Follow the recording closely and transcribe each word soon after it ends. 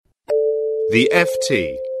The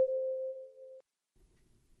FT.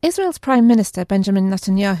 Israel's Prime Minister Benjamin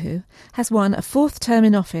Netanyahu has won a fourth term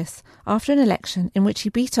in office after an election in which he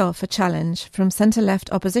beat off a challenge from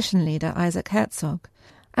centre-left opposition leader Isaac Herzog,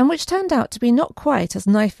 and which turned out to be not quite as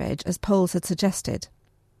knife-edge as polls had suggested.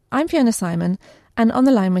 I'm Fiona Simon, and on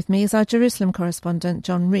the line with me is our Jerusalem correspondent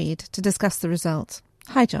John Reid to discuss the result.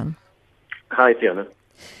 Hi, John. Hi, Fiona.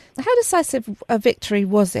 How decisive a victory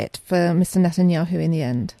was it for Mr Netanyahu in the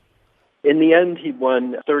end? In the end, he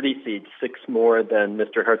won 30 seats, 6 more than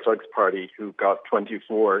Mr. Herzog's party, who got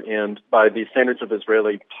 24. And by the standards of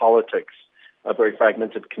Israeli politics, a very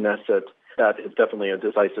fragmented Knesset, that is definitely a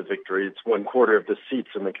decisive victory. It's 1/4 of the seats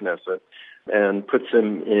in the Knesset and puts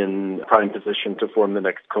him in prime position to form the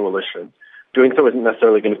next coalition. Doing so isn't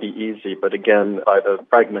necessarily going to be easy, but again, by the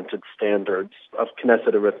fragmented standards of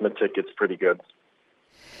Knesset arithmetic, it's pretty good.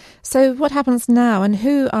 So what happens now, and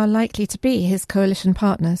who are likely to be his coalition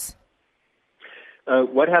partners?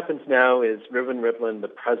 What happens now is Reuven Rivlin, the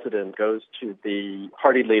president, goes to the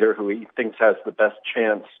party leader who he thinks has the best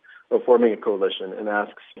chance of forming a coalition and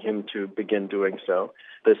asks him to begin doing so.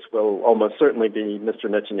 This will almost certainly be Mr.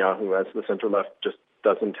 Netanyahu, as the center-left just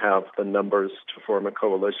doesn't have the numbers to form a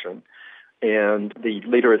coalition. And the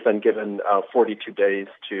leader is then given 42 days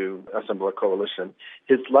to assemble a coalition.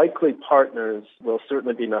 His likely partners will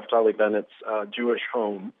certainly be Naftali Bennett's Jewish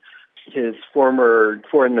home. His former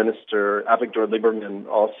foreign minister, Avigdor Lieberman,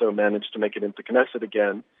 also managed to make it into Knesset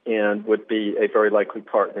again and would be a very likely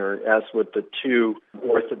partner, as would the two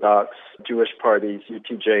Orthodox Jewish parties,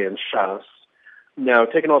 UTJ and Shas. Now,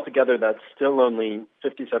 taken all together, that's still only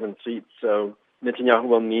 57 seats, so Netanyahu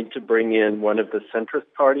will need to bring in one of the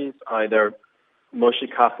centrist parties, either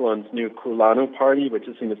Moshe Kahlon's new Kulanu party, which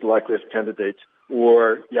is seen as the likeliest candidate,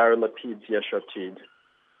 or Yair Lapid's Yesh Atid.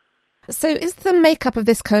 So is the makeup of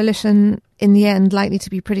this coalition in the end likely to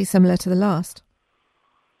be pretty similar to the last?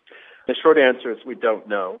 The short answer is we don't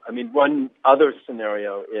know. I mean, one other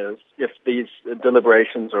scenario is if these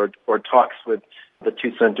deliberations or talks with the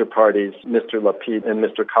two center parties, Mr. Lapid and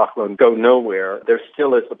Mr. Kahlon, go nowhere, there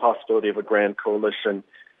still is the possibility of a grand coalition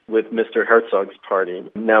with Mr. Herzog's party.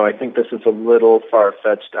 Now, I think this is a little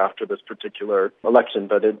far-fetched after this particular election,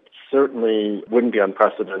 but it certainly wouldn't be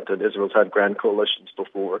unprecedented. Israel's had grand coalitions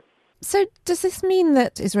before. So does this mean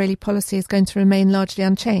that Israeli policy is going to remain largely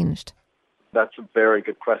unchanged? That's a very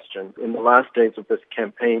good question. In the last days of this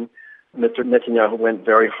campaign, Mr. Netanyahu went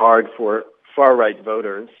very hard for far-right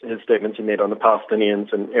voters. His statements he made on the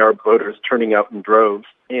Palestinians and Arab voters turning out in droves.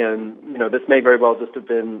 And, this may very well just have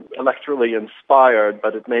been electorally inspired,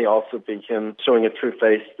 but it may also be him showing a true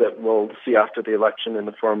face that we'll see after the election in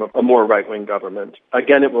the form of a more right-wing government.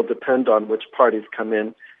 Again, it will depend on which parties come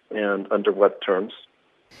in and under what terms.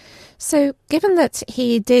 So, given that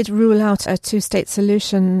he did rule out a two-state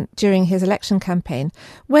solution during his election campaign,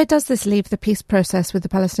 where does this leave the peace process with the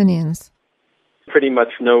Palestinians? Pretty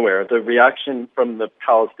much nowhere. The reaction from the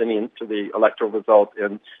Palestinians to the electoral result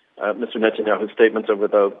in Mr. Netanyahu's statements over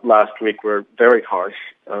the last week were very harsh.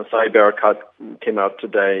 Saeb Erekat came out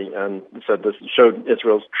today and said this showed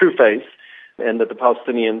Israel's true face, and that the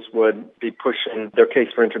Palestinians would be pushing their case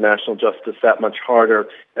for international justice that much harder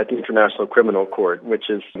at the International Criminal Court,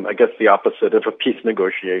 which is, I guess, the opposite of a peace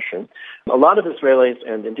negotiation. A lot of Israelis,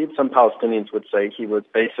 and indeed some Palestinians, would say he was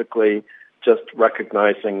basically just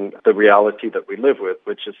recognizing the reality that we live with,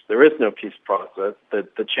 which is there is no peace process,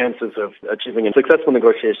 that the chances of achieving a successful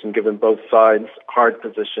negotiation, given both sides' hard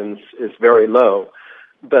positions, is very low.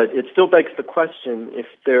 But it still begs the question, if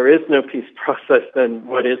there is no peace process, then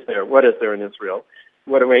what is there? What is there in Israel?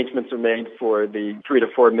 What arrangements are made for the 3 to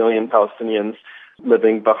 4 million Palestinians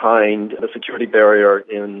living behind the security barrier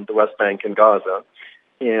in the West Bank and Gaza?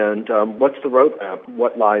 And what's the roadmap?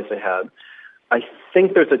 What lies ahead? I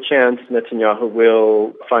think there's a chance Netanyahu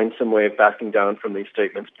will find some way of backing down from these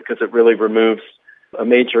statements because it really removes a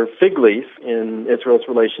major fig leaf in Israel's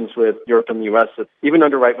relations with Europe and the U.S. that even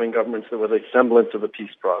under right-wing governments, there was a semblance of a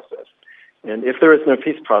peace process. And if there is no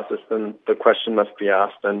peace process, then the question must be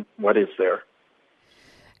asked, then what is there?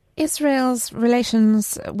 Israel's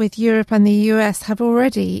relations with Europe and the US have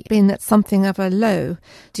already been at something of a low.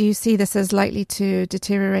 Do you see this as likely to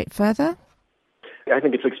deteriorate further? I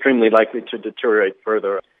think it's extremely likely to deteriorate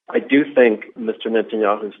further. I do think Mr.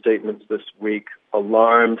 Netanyahu's statements this week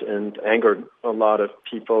alarmed and angered a lot of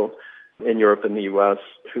people in Europe and the U.S.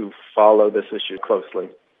 who follow this issue closely.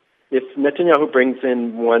 If Netanyahu brings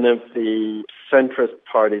in one of the centrist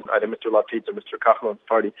parties, either Mr. Lapid's or Mr. Kahlon's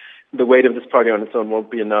party, the weight of this party on its own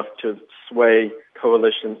won't be enough to sway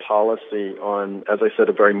coalition policy on, as I said,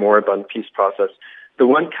 a very moribund peace process. The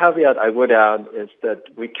one caveat I would add is that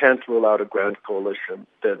we can't rule out a grand coalition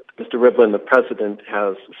that Mr. Rivlin, the president,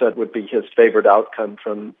 has said would be his favored outcome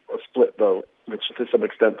from a split vote, which to some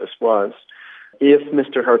extent this was. If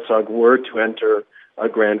Mr. Herzog were to enter a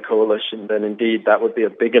grand coalition, then indeed that would be a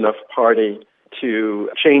big enough party to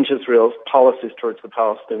change Israel's policies towards the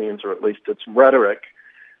Palestinians, or at least its rhetoric,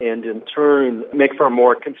 and in turn make for a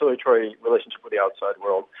more conciliatory relationship with the outside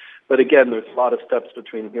world. But again, there's a lot of steps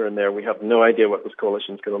between here and there. We have no idea what this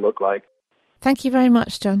coalition is going to look like. Thank you very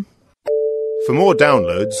much, John. For more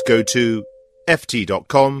downloads, go to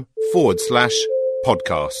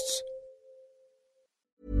ft.com/podcasts.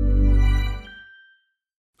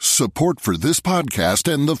 Support for this podcast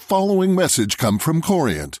and the following message come from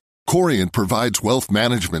Corient. Corient provides wealth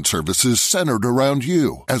management services centered around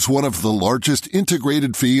you. As one of the largest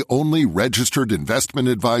integrated fee-only registered investment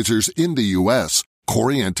advisors in the U.S.,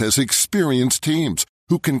 Corient has experienced teams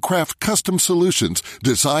who can craft custom solutions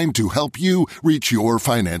designed to help you reach your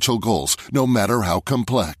financial goals, no matter how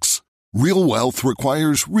complex. Real wealth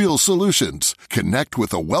requires real solutions. Connect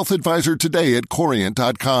with a wealth advisor today at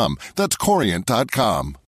Corient.com. That's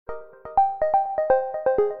Corient.com.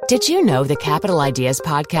 Did you know the Capital Ideas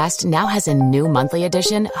podcast now has a new monthly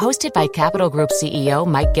edition hosted by Capital Group CEO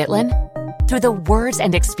Mike Gitlin? Through the words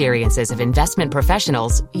and experiences of investment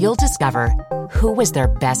professionals, you'll discover who was their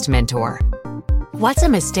best mentor, what's a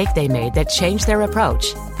mistake they made that changed their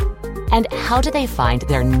approach, and how do they find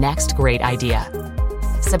their next great idea.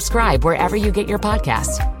 Subscribe wherever you get your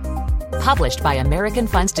podcasts. Published by American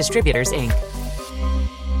Funds Distributors, Inc.